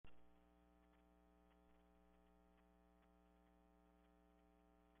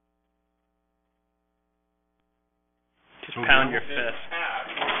pound your fist.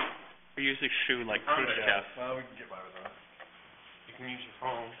 We usually shoe like Crew Chef. Well, we can get by with that. You can use your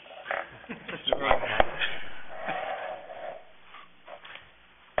phone.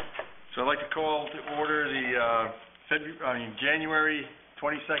 So I'd like to call to order the January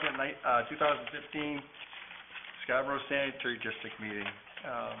 22nd, 2015 Scarborough Sanitary District meeting.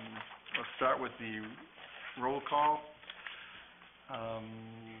 Let's start with the roll call.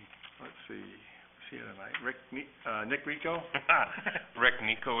 Let's see, who's here tonight? Nick Rico? Rick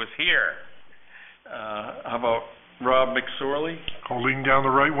Nico is here. How about Rob McSorley? Holding down the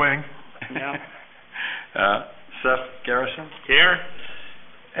right wing. Yeah. Seth Garrison? Here.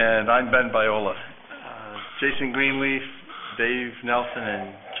 And I'm Ben Viola. Jason Greenleaf, Dave Nelson,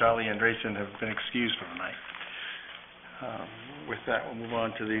 and Charlie Andresen have been excused for tonight. With that, we'll move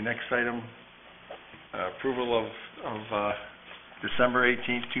on to the next item, approval of December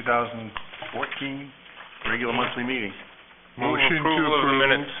 18th, 2014, regular monthly meeting. Motion to approval of the approve.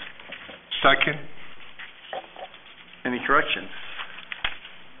 minutes. Second. Any corrections?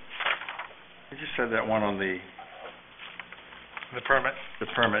 I just said that one on the permit. the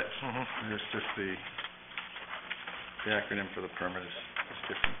permit. Mm-hmm. It's just the acronym for the permit is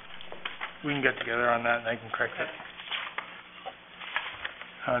different. We can get together on that and I can correct it.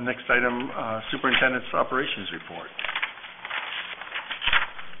 Next item, Superintendent's Operations Report.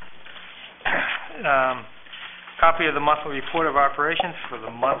 Copy of the monthly report of operations for the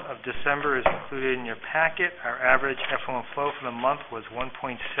month of December is included in your packet. Our average effluent flow for the month was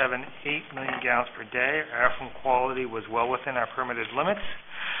 1.78 million gallons per day. Our effluent quality was well within our permitted limits.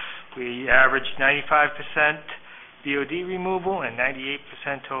 We averaged 95% BOD removal and 98%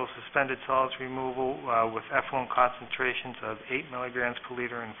 total suspended solids removal with effluent concentrations of 8 milligrams per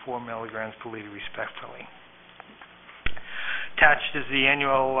liter and 4 milligrams per liter respectively. Attached is the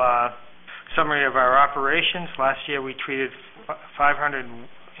annual summary of our operations. Last year we treated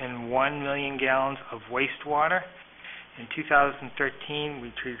 501 million gallons of wastewater. In 2013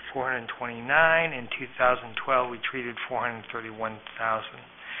 we treated 429. In 2012 we treated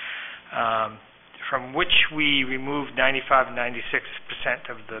 431,000. From which we removed 95 and 96%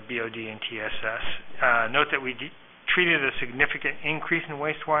 of the BOD and TSS. Note that we treated a significant increase in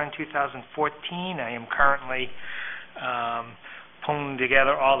wastewater in 2014. I am currently pulling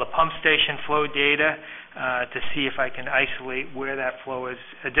together all the pump station flow data to see if I can isolate where that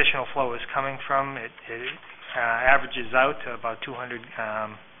additional flow is coming from. It averages out to about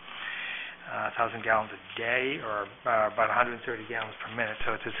 200,000 gallons a day, or about 130 gallons per minute.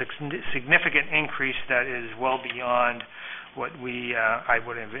 So it's a significant increase that is well beyond what I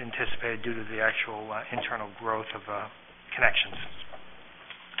would have anticipated due to the actual internal growth of connections.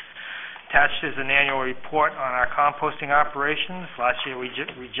 Attached is an annual report on our composting operations. Last year we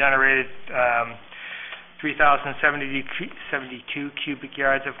generated 3,072 cubic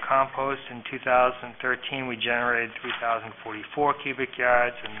yards of compost. In 2013 we generated 3,044 cubic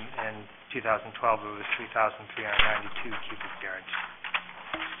yards, and 2012 it was 3,392 cubic yards.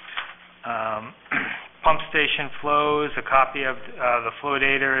 Pump station flows, a copy of the flow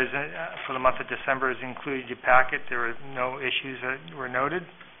data for the month of December is included in your packet. There were no issues that were noted.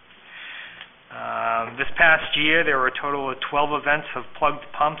 This past year there were a total of 12 events of plugged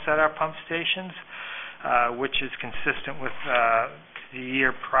pumps at our pump stations, which is consistent with the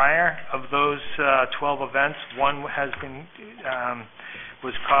year prior. Of those 12 events, one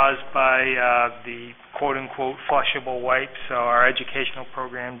was caused by the quote-unquote flushable wipes. So our educational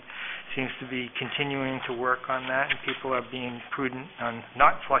program seems to be continuing to work on that, and people are being prudent on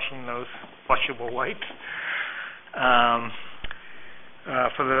not flushing those flushable wipes.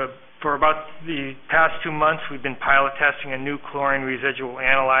 For about the past 2 months, we've been pilot testing a new chlorine residual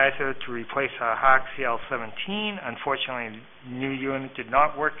analyzer to replace our Hawk CL17. Unfortunately, the new unit did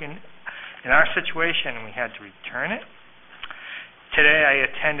not work in our situation, and we had to return it. Today, I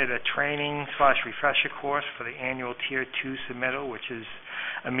attended a training/refresher course for the annual Tier 2 submittal, which is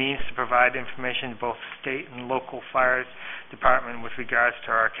a means to provide information to both state and local fire department with regards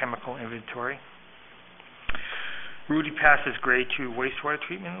to our chemical inventory. Rudy passed his grade 2 wastewater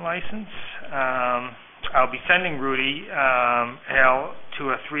treatment license. I'll be sending Rudy Hale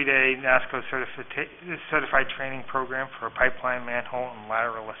to a 3-day NASCO certified training program for a pipeline, manhole, and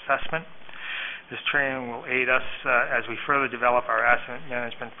lateral assessment. This training will aid us as we further develop our asset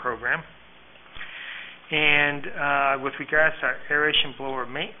management program. And with regards to our aeration blower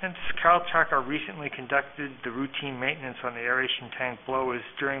maintenance, Carl Tucker recently conducted the routine maintenance on the aeration tank blowers,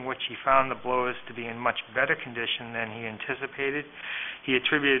 during which he found the blowers to be in much better condition than he anticipated. He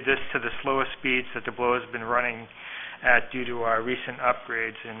attributed this to the slower speeds that the blowers have been running at due to our recent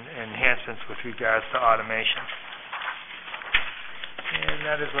upgrades and enhancements with regards to automation. And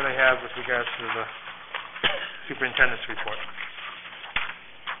that is what I have with regards to the superintendent's report.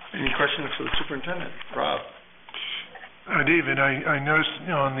 Any questions for the superintendent? Rob? David, I noticed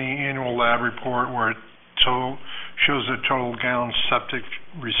on the annual lab report where it shows the total gallons septic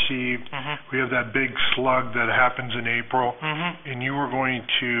received. We have that big slug that happens in April, and you were going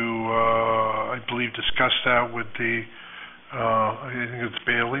to, I believe, discuss that with the, I think it's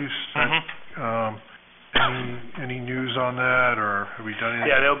Bailey's. Any news on that, or have we done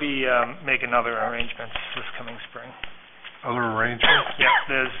anything? Yeah, they'll be making other arrangements this coming spring. Other arrangements? Yeah,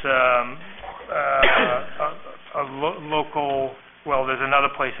 there's there's another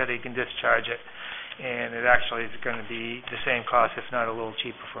place that he can discharge it, and it actually is going to be the same cost, if not a little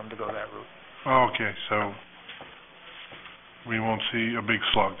cheaper, for him to go that route. Oh, okay, so we won't see a big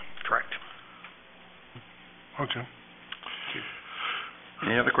slug. Correct. Okay.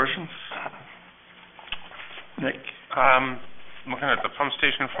 Any other questions? Nick? Looking at the pump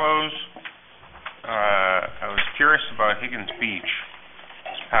station flows, I was curious about Higgins Beach.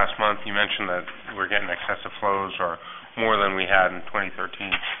 This past month, you mentioned that we're getting excessive flows, or more than we had in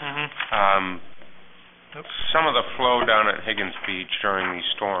 2013. Some of the flow down at Higgins Beach during these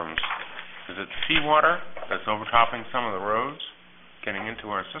storms, is it seawater that's overtopping some of the roads, getting into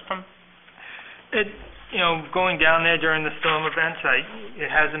our system? Going down there during the storm events, it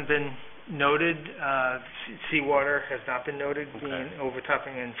hasn't been noted. Seawater has not been noted being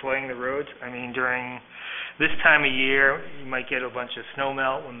overtopping and flooding the roads. I mean, during this time of year, you might get a bunch of snow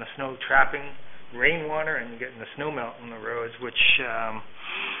melt when the snow trapping rainwater, and you're getting the snow melt on the roads, which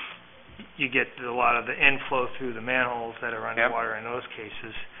you get a lot of the inflow through the manholes that are underwater in those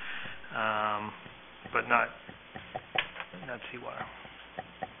cases, but not seawater.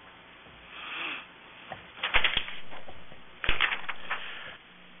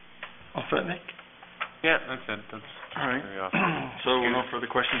 All set, Nick? Yeah, that's it. That's all right. very awesome. So no further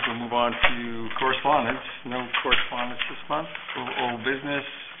questions. We'll move on to correspondence. No correspondence this month. Old business,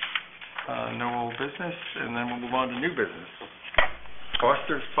 no old business, and then we'll move on to new business.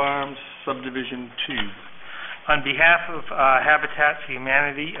 Foster's Farms Subdivision 2. On behalf of Habitat for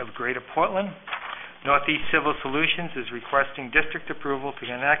Humanity of Greater Portland, Northeast Civil Solutions is requesting district approval to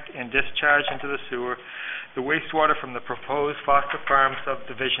connect and discharge into the sewer the wastewater from the proposed Foster Farms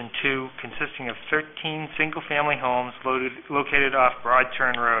Subdivision 2, consisting of 13 single-family homes located off Broad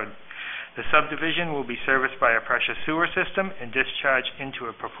Turn Road. The subdivision will be serviced by a pressure sewer system and discharged into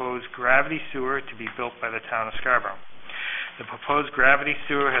a proposed gravity sewer to be built by the town of Scarborough. The proposed gravity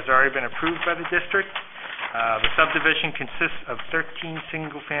sewer has already been approved by the district. The subdivision consists of 13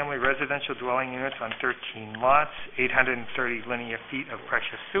 single-family residential dwelling units on 13 lots, 830 linear feet of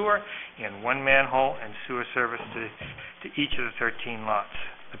pressure sewer, and one manhole and sewer service to each of the 13 lots.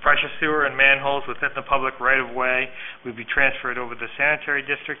 The pressure sewer and manholes within the public right-of-way will be transferred over to the Sanitary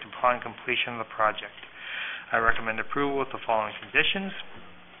District upon completion of the project. I recommend approval with the following conditions.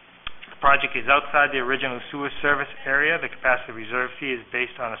 The project is outside the original sewer service area. The capacity reserve fee is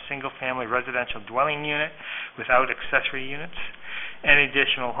based on a single-family residential dwelling unit without accessory units. Any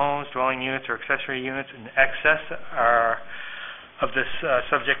additional homes, dwelling units, or accessory units in excess are of this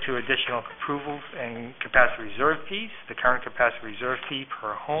subject to additional approvals and capacity reserve fees. The current capacity reserve fee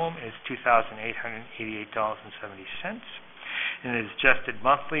per home is $2,888.70. And it is adjusted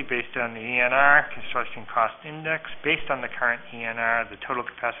monthly based on the ENR, Construction Cost Index. Based on the current ENR, the total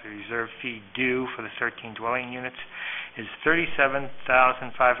capacity reserve fee due for the 13 dwelling units is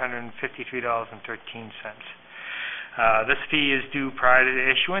 $37,553.13. This fee is due prior to the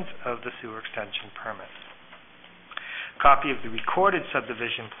issuance of the sewer extension permit. Copy of the recorded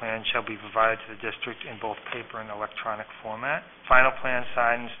subdivision plan shall be provided to the district in both paper and electronic format. Final plan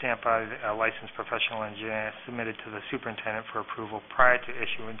signed and stamped by a licensed professional engineer submitted to the superintendent for approval prior to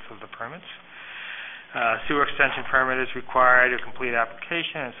issuance of the permits. Sewer extension permit is required. A complete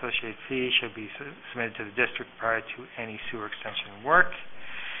application and associated fee should be submitted to the district prior to any sewer extension work.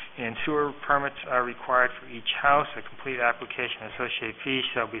 And sewer permits are required for each house. A complete application and associated fee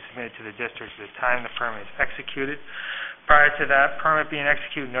shall be submitted to the district at the time the permit is executed. Prior to that permit being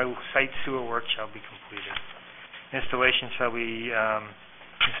executed, no site sewer work shall be completed. Installation shall be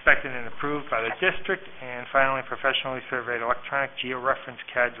inspected and approved by the district. And finally, professionally surveyed electronic georeference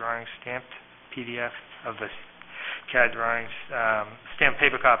CAD drawings, stamped PDF of the CAD drawings, stamped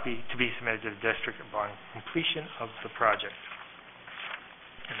paper copy to be submitted to the district upon completion of the project.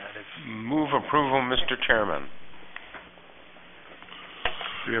 And that is Move approval, Mr. Chairman.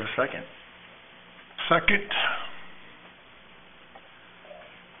 Do we have a second? Second.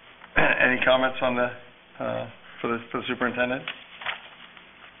 Any comments on for the superintendent?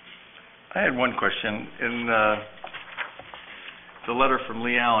 I had one question. the letter from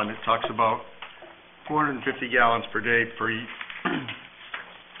Lee Allen. It talks about 450 gallons per day per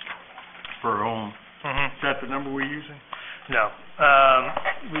home. Is that the number we're using? No.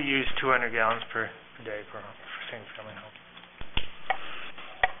 We use 200 gallons per day for single-family home.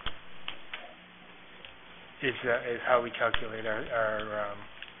 Is how we calculate our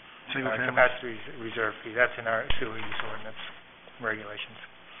capacity reserve fee. That's in our sewer use ordinance regulations.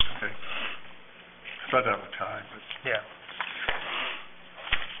 Okay. I thought that was high, but... Yeah.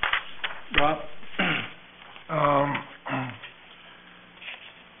 Rob?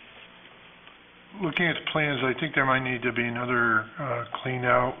 Looking at the plans, I think there might need to be another clean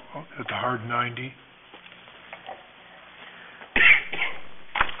out at the hard 90.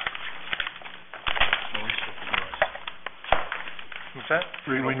 What's that?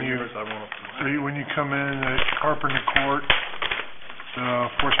 When you come in at Carpenter Court, the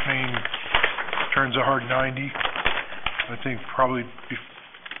force main turns a hard 90. I think probably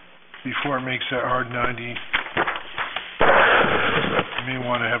before it makes that hard 90, you may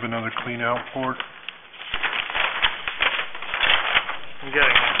want to have another clean out port. I'm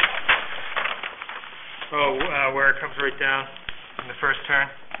getting it. Oh, where it comes right down in the first turn?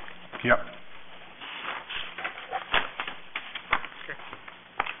 Yep.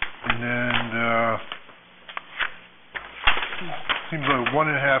 And then seems like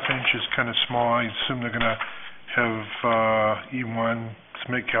 1.5 inch is kind of small. I assume they're going to have E1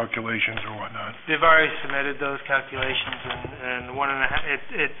 to make calculations or whatnot. They've already submitted those calculations, and the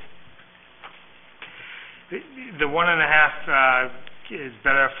 1.5 the 1.5 is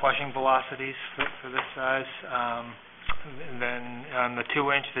better flushing velocities for this size. And then on the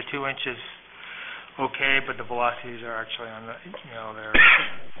 2 inch, the 2 inch is okay, but the velocities are actually on the they're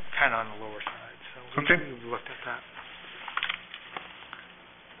kind of on the lower side. So we've looked at that.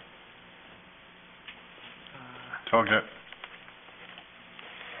 It's all good.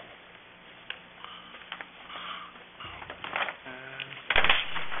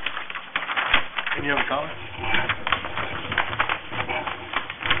 Any other comments?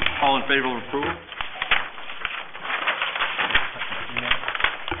 All in favor of approval?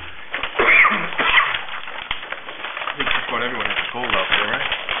 I think just about everyone has cold out there, right?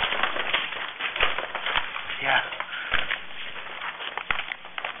 Yeah.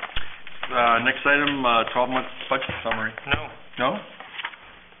 Next item, 12-month budget summary. No. No?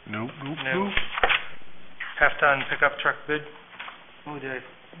 Nope. Half-ton pickup truck bid. Oh, did I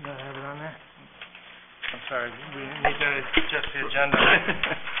not have it on there? I'm sorry. We need to adjust the agenda.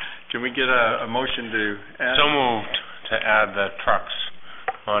 Can we get a motion to add? So moved to add the trucks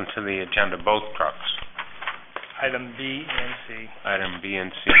onto the agenda, both trucks. Item B and C. Item B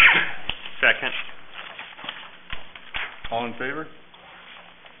and C. Second. All in favor?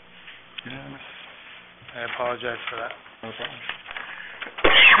 Unanimous. I apologize for that. No problem.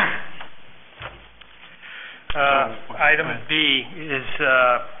 Item B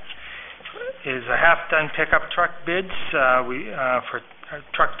is a half-ton pickup truck bids. For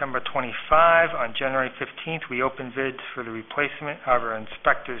truck number 25 on January 15th, we opened bids for the replacement of our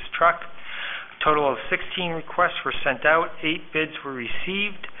inspector's truck. A total of 16 requests were sent out. 8 bids were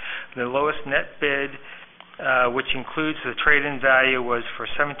received. The lowest net bid, which includes the trade-in value, was for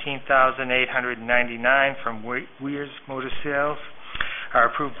 $17,899 from Weir's Motor Sales. Our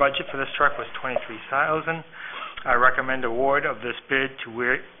approved budget for this truck was $23,000. I recommend award of this bid to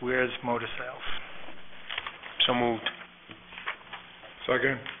Weir's Motor Sales. So moved.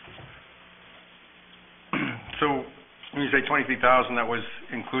 Second. So when you say $23,000, that was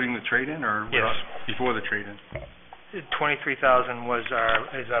including the trade-in, or yes, before the trade-in?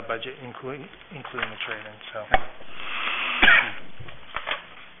 $23,000 is our budget, including the trade-in. So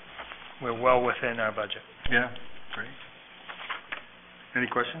we're well within our budget. Yeah, great. Any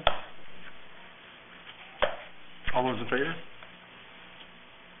questions? All those in favor?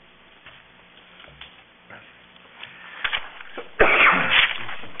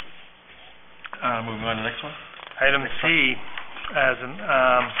 Moving on to the next one. Item C, as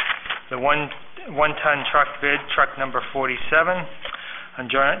the one-ton truck bid, truck number 47. On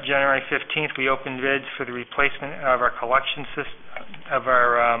January 15th, we opened bids for the replacement of our collection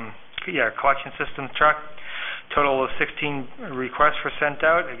system truck. Total of 16 requests were sent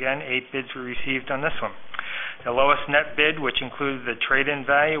out. Again, 8 bids were received on this one. The lowest net bid, which included the trade-in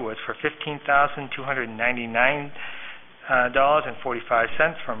value, was for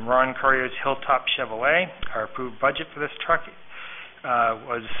 $15,299.45 from Ron Courier's Hilltop Chevrolet. Our approved budget for this truck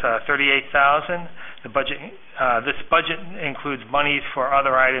was $38,000. This budget includes monies for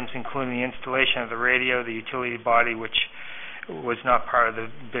other items, including the installation of the radio, the utility body, which was not part of the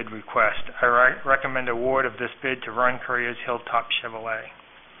bid request. I recommend award of this bid to Ron Courier's Hilltop Chevrolet.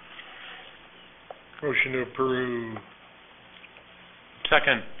 Motion to approve.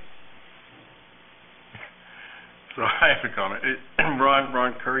 Second. So I have a comment.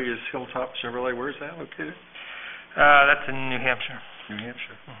 Ron Courier's Hilltop Chevrolet, where is that located? That's in New Hampshire. New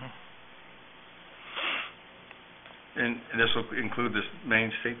Hampshire. Mm-hmm. And this will include this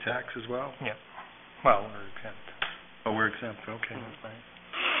Maine state tax as well? Yeah. Well, we're exempt. Oh, we're exempt, okay. Mm-hmm. Right.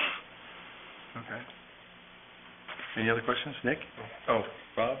 Okay. Any other questions? Nick? Oh,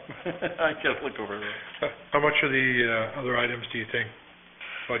 Bob? I gotta look over there. How much of the other items do you think,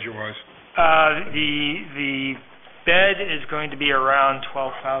 budget-wise? The bed is going to be around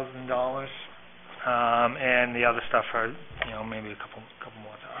 $12,000, and the other stuff are, maybe a couple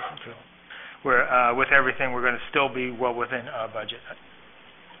more thousand. So we're with everything, we're going to still be well within our budget,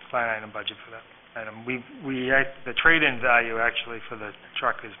 line item budget for that item. The trade-in value actually for the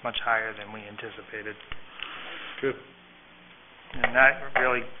truck is much higher than we anticipated. Good. And that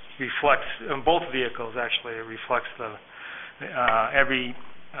really reflects, in both vehicles actually, it reflects every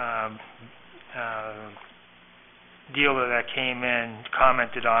dealer that came in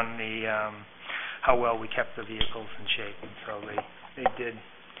commented on how well we kept the vehicles in shape, and so they did,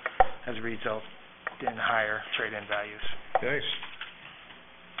 as a result, in higher trade-in values. Nice.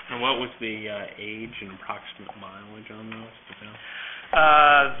 And what was the age and approximate mileage on those?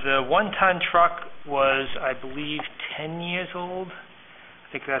 The one-ton truck was, I believe, 10 years old.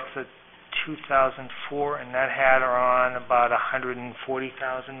 I think that's a 2004, and that had on about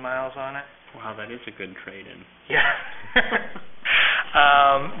 140,000 miles on it. Wow, that is a good trade-in. Yeah.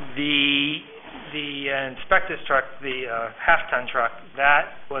 The inspector's truck, the half-ton truck,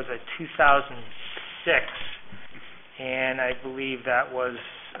 that was a 2006, and I believe that was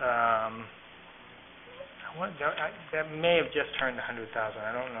that may have just turned 100,000.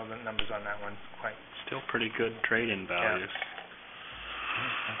 I don't know the numbers on that one quite. Still pretty good trade-in values.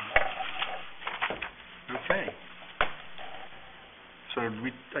 Yeah. Okay. So I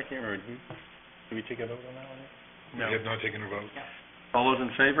can't remember. Did we take a vote on that one? No. We have not taken a vote. All those in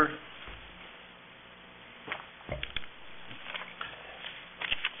favor?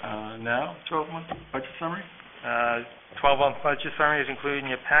 Now, 12-month budget summary? 12-month budget summary is included in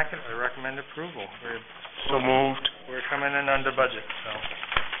your packet. I recommend approval. So moved. We're coming in under budget, so,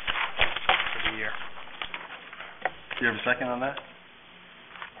 for the year. Do you have a second on that?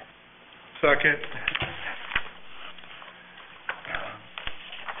 Second.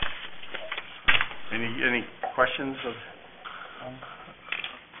 Any questions of?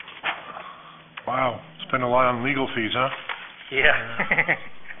 Wow, spent a lot on legal fees, huh? Yeah.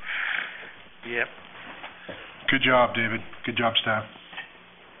 Yep. Good job, David. Good job, staff.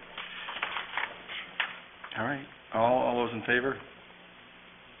 All right. All those in favor?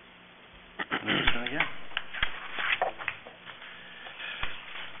 Again.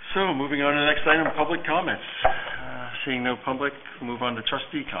 So, moving on to the next item, public comments. Seeing no public, we'll move on to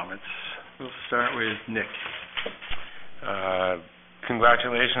trustee comments. We'll start with Nick.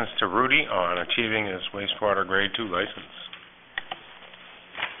 Congratulations to Rudy on achieving his wastewater grade 2 license.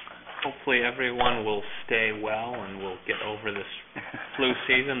 Hopefully everyone will stay well and we'll get over this flu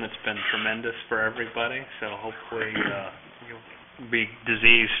season that's been tremendous for everybody. So hopefully you'll be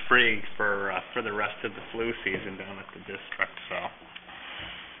disease-free for the rest of the flu season down at the district. So,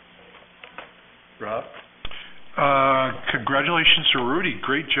 Rob? Congratulations to Rudy.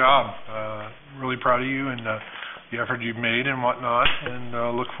 Great job. Really proud of you and the effort you've made and whatnot, and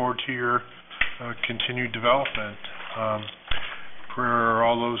look forward to your continued development. For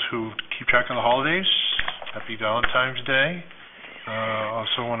all those who keep track of the holidays, happy Valentine's Day.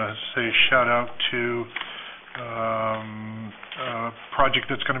 Also want to say a shout out to a project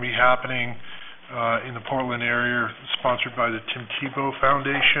that's going to be happening in the Portland area, sponsored by the Tim Tebow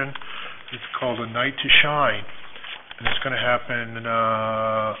Foundation. It's called A Night to Shine, and it's going to happen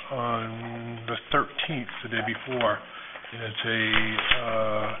on the 13th, the day before. And it's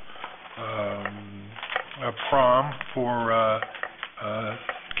a prom for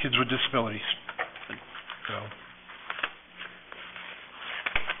kids with disabilities. So,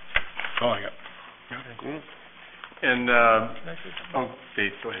 that's all I got. Okay, cool. And,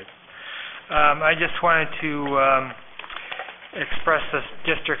 Dave, go ahead. I just wanted to express the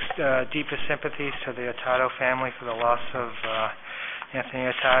district's deepest sympathies to the Hurtado family for the loss of Anthony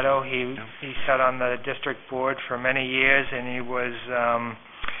Hurtado. He sat on the district board for many years, and he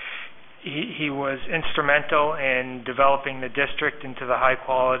was instrumental in developing the district into the high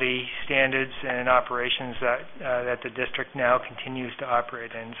quality standards and operations that the district now continues to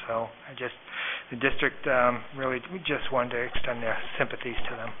operate in. So I just the district really just wanted to extend their sympathies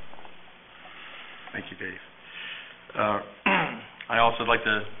to them. Thank you, Dave. I also would like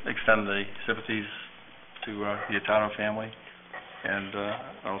to extend the sympathies to the Atano family, and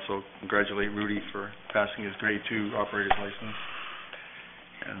also congratulate Rudy for passing his grade 2 operator's license.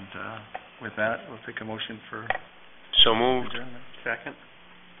 And with that, we'll take a motion for So moved. adjournment. Second?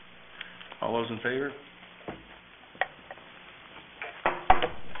 All those in favor?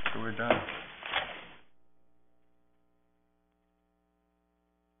 So we're done.